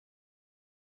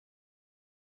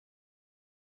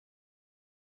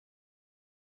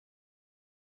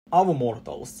our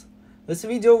mortals. This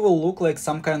video will look like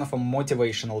some kind of a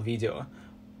motivational video.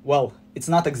 Well, it's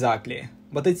not exactly,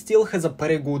 but it still has a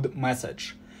pretty good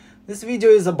message. This video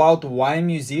is about why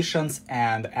musicians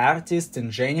and artists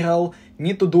in general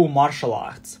need to do martial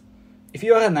arts. If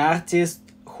you are an artist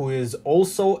who is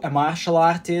also a martial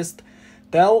artist,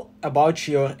 tell about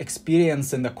your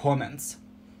experience in the comments.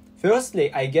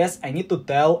 Firstly, I guess I need to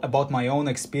tell about my own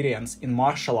experience in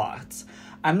martial arts.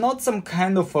 I'm not some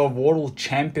kind of a world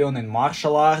champion in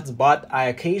martial arts, but I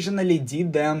occasionally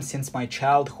did them since my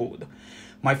childhood.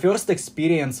 My first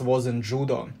experience was in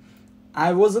Judo.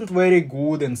 I wasn't very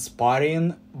good in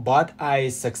sparring, but I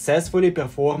successfully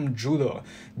performed Judo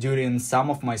during some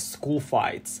of my school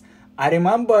fights. I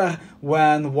remember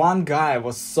when one guy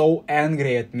was so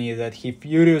angry at me that he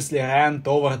furiously ran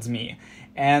towards me,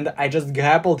 and I just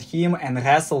grappled him and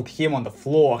wrestled him on the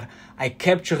floor. I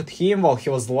captured him while he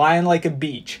was lying like a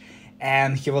bitch,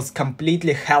 and he was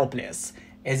completely helpless.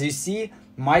 As you see,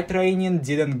 my training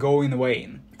didn't go in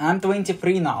vain. I'm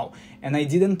 23 now, and I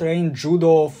didn't train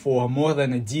Judo for more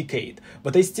than a decade,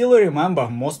 but I still remember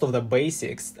most of the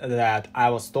basics that I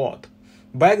was taught.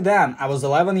 Back then, I was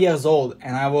 11 years old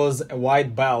and I was a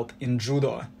white belt in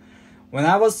Judo. When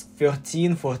I was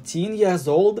 14 years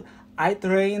old, I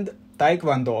trained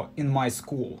Taekwondo in my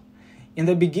school. In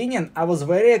the beginning, I was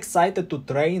very excited to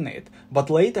train it, but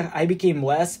later I became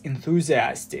less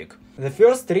enthusiastic. The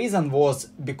first reason was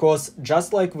because,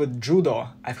 just like with Judo,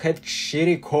 I've had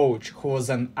shitty coach who was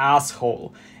an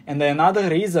asshole. And another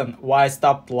reason why I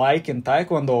stopped liking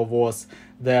Taekwondo was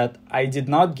that I did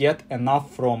not get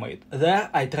enough from it. There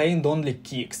I trained only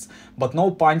kicks, but no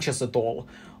punches at all.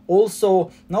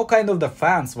 Also, no kind of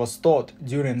defense was taught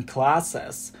during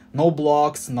classes. No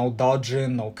blocks, no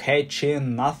dodging, no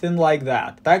catching, nothing like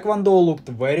that. Taekwondo looked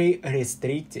very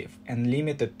restrictive and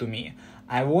limited to me.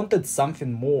 I wanted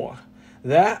something more.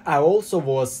 There I also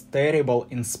was terrible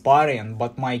in sparring,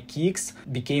 but my kicks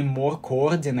became more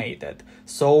coordinated.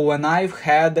 So when I've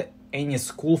had any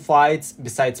school fights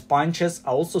besides punches, I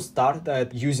also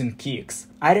started using kicks.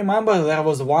 I remember there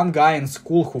was one guy in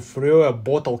school who threw a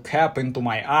bottle cap into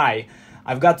my eye.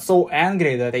 I got so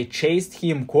angry that I chased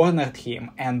him, cornered him,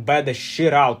 and beat the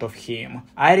shit out of him.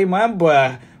 I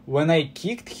remember when I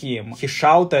kicked him, he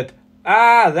shouted,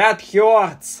 "Ah, that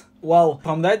hurts!" Well,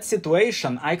 from that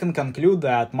situation, I can conclude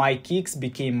that my kicks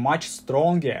became much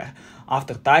stronger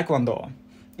after Taekwondo.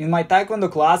 In my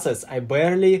Taekwondo classes, I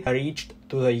barely reached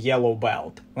to the yellow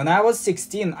belt. When I was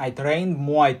 16, I trained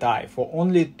Muay Thai for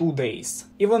only 2 days.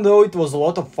 Even though it was a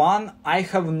lot of fun, I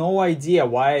have no idea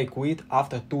why I quit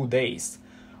after 2 days.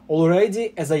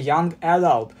 Already as a young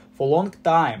adult, for a long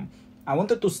time, I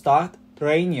wanted to start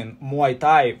training Muay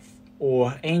Thai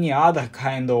or any other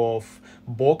kind of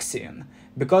boxing,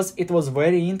 because it was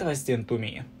very interesting to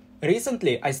me.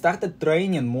 Recently, I started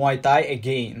training Muay Thai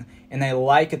again, and I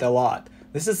like it a lot.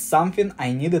 This is something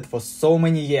I needed for so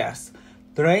many years.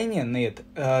 Training it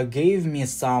gave me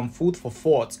some food for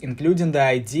thoughts, including the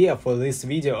idea for this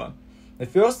video. The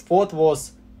first thought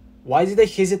was, why did I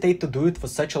hesitate to do it for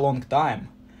such a long time?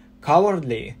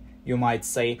 Cowardly, you might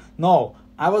say. No,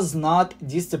 I was not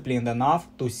disciplined enough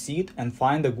to sit and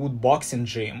find a good boxing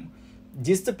gym.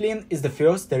 Discipline is the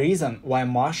first reason why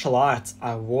martial arts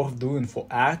are worth doing for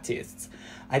artists.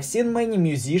 I've seen many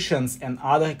musicians and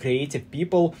other creative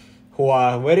people who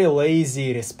are very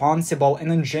lazy, responsible,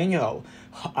 and in general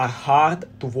are hard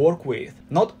to work with.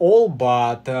 Not all,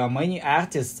 but many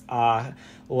artists are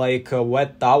like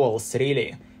wet towels,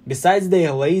 really. Besides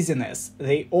their laziness,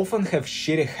 they often have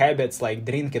shitty habits like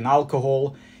drinking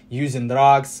alcohol, using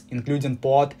drugs, including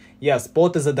pot. Yes,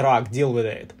 pot is a drug, deal with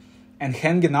it. And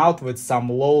hanging out with some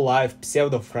low-life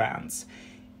pseudo-friends.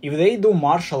 If they do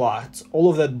martial arts, all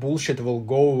of that bullshit will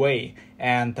go away,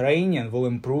 and training will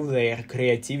improve their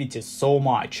creativity so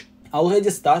much. I already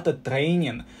started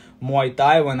training Muay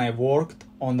Thai when I worked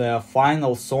on the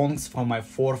final songs from my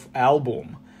 4th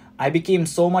album. I became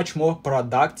so much more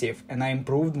productive and I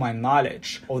improved my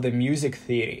knowledge of the music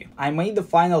theory. I made the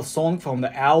final song from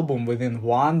the album within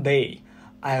 1 day.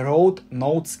 I wrote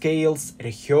note scales,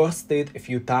 rehearsed it a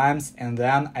few times, and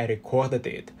then I recorded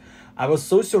it. I was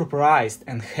so surprised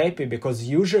and happy because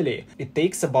usually it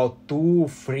takes about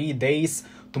 2-3 days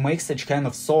to make such kind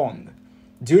of song.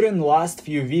 During the last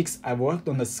few weeks I worked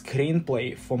on a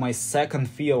screenplay for my second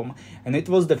film, and it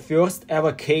was the first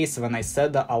ever case when I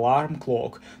set the alarm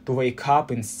clock to wake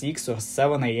up in 6 or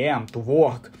 7 a.m. to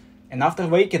work. And after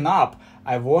waking up,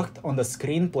 I worked on the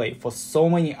screenplay for so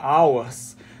many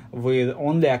hours with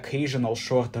only occasional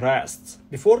short rests.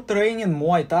 Before training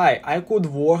Muay Thai, I could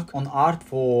work on art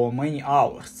for many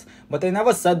hours, but I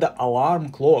never set the alarm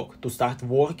clock to start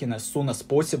working as soon as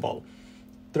possible.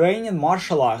 Training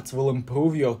martial arts will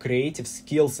improve your creative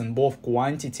skills in both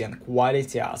quantity and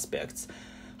quality aspects.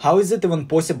 How is it even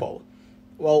possible?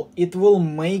 Well, it will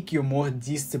make you more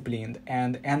disciplined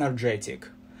and energetic.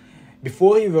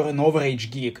 Before you were an overage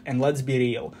geek, and let's be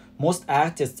real, most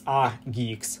artists are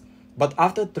geeks. But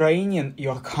after training,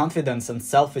 your confidence and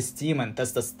self-esteem and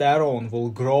testosterone will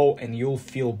grow and you'll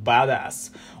feel badass.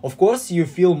 Of course, you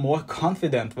feel more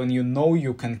confident when you know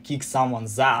you can kick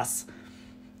someone's ass.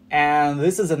 And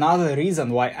this is another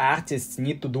reason why artists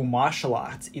need to do martial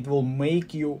arts. It will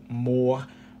make you more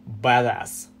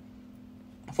badass.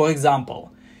 For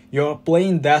example, you're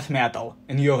playing death metal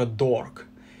and you're a dork.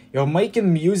 You're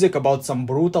making music about some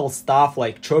brutal stuff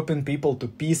like chopping people to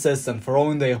pieces and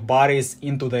throwing their bodies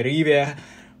into the river,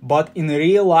 but in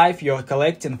real life you're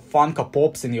collecting Funko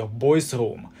Pops in your boys'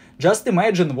 room. Just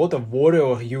imagine what a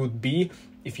warrior you'd be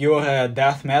if you're a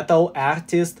death metal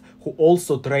artist who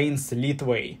also trains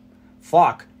Lethwei.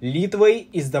 Fuck, Lethwei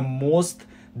is the most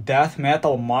death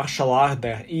metal martial art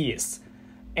there is.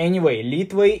 Anyway,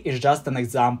 Lethwei is just an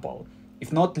example.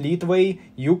 If not Lethwei,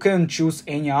 you can choose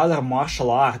any other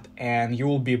martial art and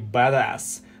you'll be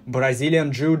badass.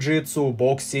 Brazilian Jiu Jitsu,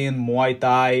 boxing, Muay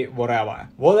Thai, whatever.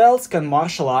 What else can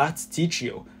martial arts teach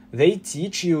you? They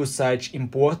teach you such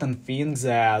important things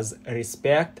as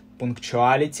respect,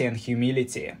 punctuality and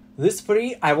humility. These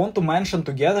three I want to mention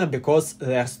together because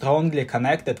they are strongly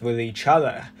connected with each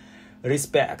other.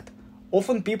 Respect.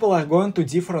 Often people are going to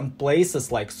different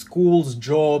places like schools,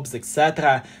 jobs,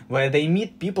 etc., where they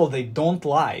meet people they don't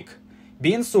like.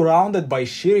 Being surrounded by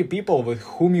shitty people with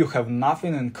whom you have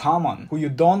nothing in common, who you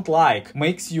don't like,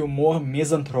 makes you more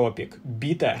misanthropic,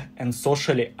 bitter, and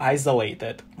socially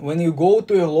isolated. When you go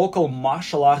to your local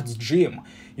martial arts gym,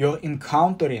 you're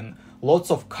encountering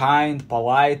lots of kind,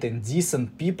 polite, and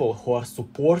decent people who are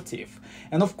supportive.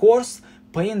 And of course,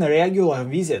 paying regular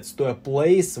visits to a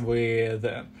place with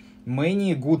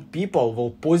many good people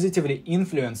will positively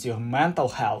influence your mental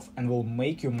health and will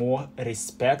make you more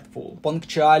respectful.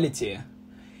 Punctuality.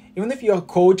 Even if your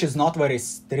coach is not very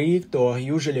strict or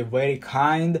usually very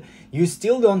kind, you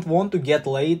still don't want to get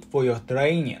late for your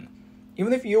training.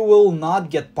 Even if you will not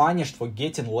get punished for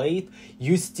getting late,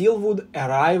 you still would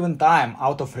arrive in time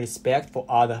out of respect for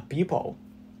other people.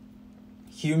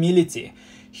 Humility.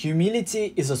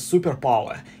 Humility is a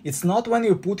superpower. It's not when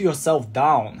you put yourself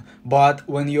down, but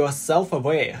when you are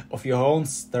self-aware of your own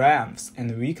strengths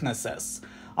and weaknesses.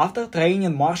 After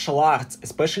training martial arts,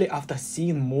 especially after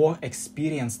seeing more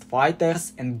experienced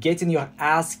fighters and getting your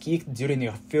ass kicked during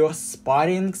your first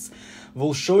sparrings,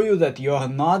 will show you that you are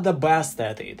not the best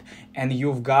at it and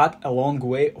you've got a long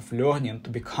way of learning to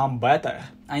become better.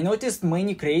 I noticed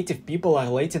many creative people are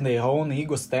letting their own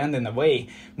ego stand in the way.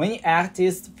 Many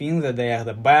artists think that they are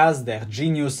the best, they're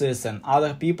geniuses, and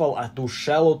other people are too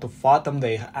shallow to fathom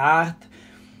their art.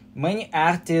 Many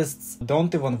artists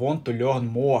don't even want to learn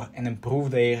more and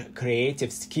improve their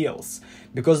creative skills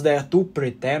because they are too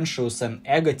pretentious and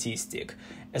egotistic,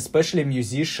 especially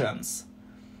musicians.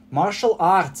 Martial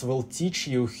arts will teach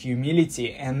you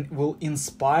humility and will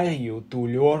inspire you to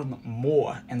learn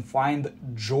more and find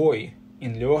joy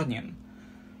in learning.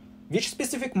 Which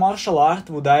specific martial art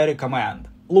would I recommend?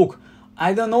 Look,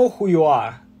 I don't know who you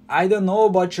are. I don't know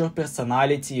about your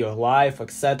personality, your life,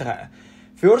 etc.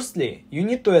 Firstly, you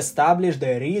need to establish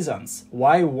the reasons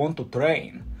why you want to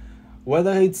train.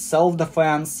 Whether it's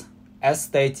self-defense,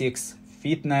 aesthetics,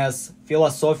 fitness,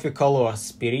 philosophical or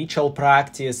spiritual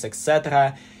practice,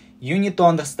 etc., you need to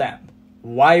understand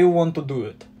why you want to do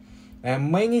it. There are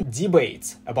many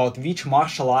debates about which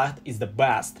martial art is the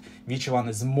best, which one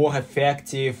is more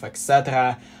effective,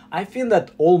 etc. I think that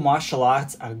all martial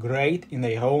arts are great in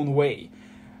their own way.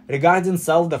 Regarding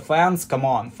self-defense, come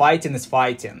on, fighting is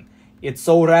fighting. It's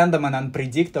so random and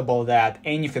unpredictable that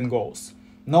anything goes.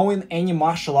 Knowing any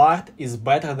martial art is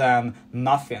better than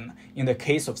nothing in the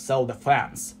case of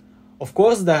self-defense. Of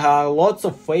course, there are lots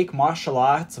of fake martial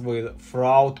arts with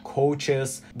fraud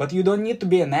coaches, but you don't need to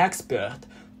be an expert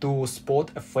to spot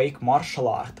a fake martial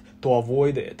art to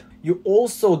avoid it. You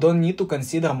also don't need to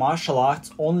consider martial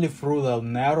arts only through the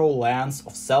narrow lens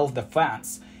of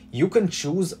self-defense. You can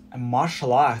choose a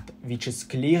martial art which is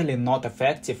clearly not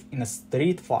effective in a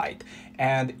street fight,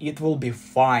 and it will be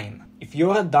fine. If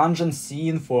you're a dungeon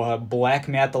scene for a black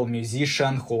metal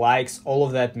musician who likes all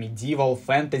of that medieval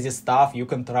fantasy stuff, you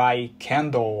can try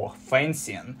Kendo or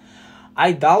fencing.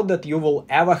 I doubt that you will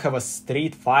ever have a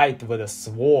street fight with a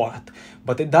sword,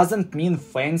 but it doesn't mean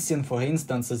fencing, for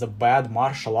instance, is a bad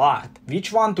martial art.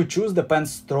 Which one to choose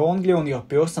depends strongly on your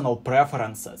personal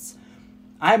preferences.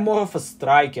 I'm more of a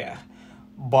striker,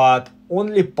 but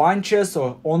only punches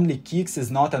or only kicks is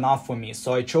not enough for me,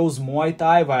 so I chose Muay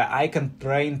Thai, where I can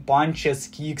train punches,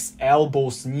 kicks,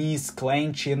 elbows, knees,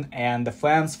 clenching and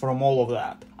defense from all of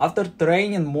that. After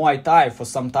training Muay Thai for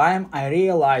some time, I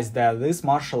realized that this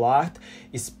martial art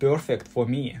is perfect for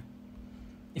me.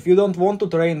 If you don't want to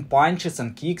train punches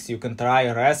and kicks, you can try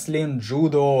wrestling,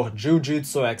 judo, Jiu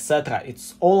Jitsu, etc.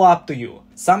 It's all up to you.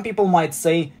 Some people might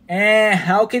say,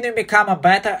 how can you become a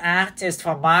better artist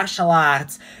for martial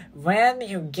arts? When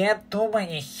you get too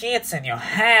many hits in your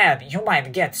head, you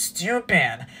might get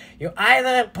stupid. You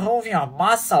either improve your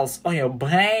muscles or your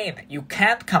brain. You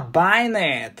can't combine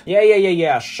it.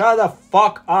 Yeah, shut the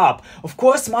fuck up. Of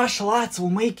course martial arts will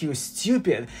make you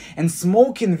stupid, and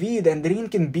smoking weed and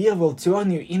drinking beer will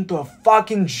turn you into a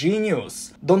fucking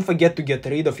genius. Don't forget to get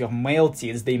rid of your male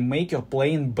teeth, they make your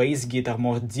playing bass guitar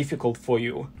more difficult for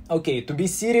you. Okay, to be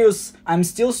serious, I'm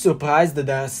still surprised that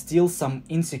there are still some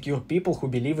insecure people who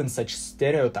believe in such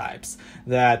stereotypes,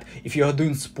 that if you're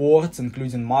doing sports,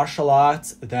 including martial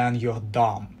arts, then you're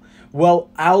dumb. Well,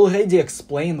 I already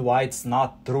explained why it's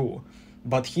not true.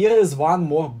 But here is one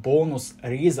more bonus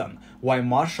reason why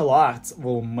martial arts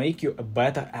will make you a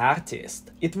better artist.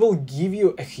 It will give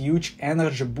you a huge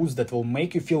energy boost that will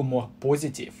make you feel more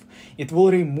positive. It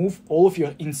will remove all of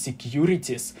your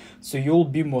insecurities, so you'll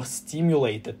be more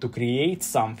stimulated to create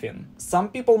something. Some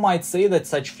people might say that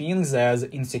such things as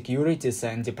insecurities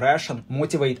and depression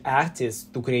motivate artists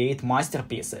to create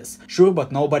masterpieces. Sure,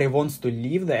 but nobody wants to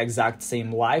live the exact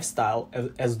same lifestyle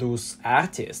as those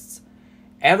artists.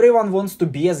 Everyone wants to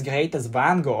be as great as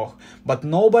Van Gogh, but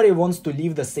nobody wants to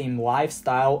live the same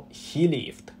lifestyle he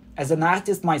lived. As an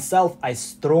artist myself, I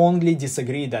strongly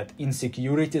disagree that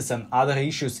insecurities and other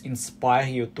issues inspire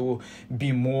you to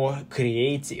be more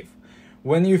creative.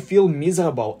 When you feel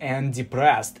miserable and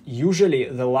depressed, usually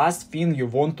the last thing you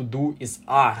want to do is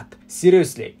art.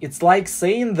 Seriously, it's like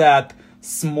saying that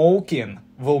smoking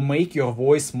will make your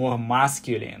voice more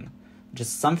masculine.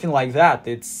 Just something like that,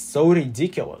 it's so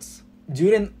ridiculous.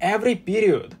 During every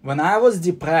period, when I was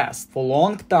depressed for a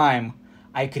long time,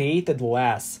 I created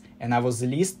less and I was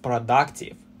least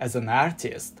productive as an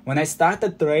artist. When I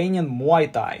started training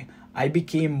Muay Thai, I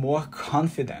became more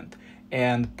confident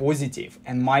and positive,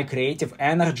 and my creative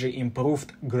energy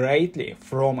improved greatly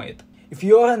from it. If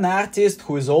you're an artist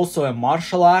who is also a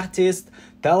martial artist,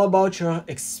 tell about your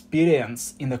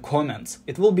experience in the comments.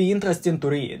 It will be interesting to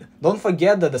read. Don't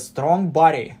forget that a strong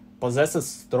body possesses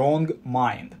strong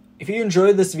mind. If you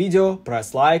enjoyed this video,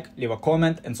 press like, leave a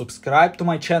comment and subscribe to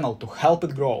my channel to help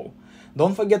it grow.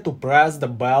 Don't forget to press the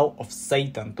bell of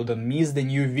Satan to don't miss the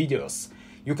new videos.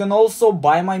 You can also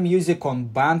buy my music on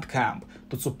Bandcamp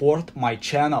to support my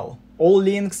channel. All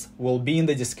links will be in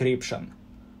the description.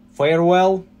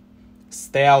 Farewell,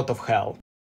 stay out of hell.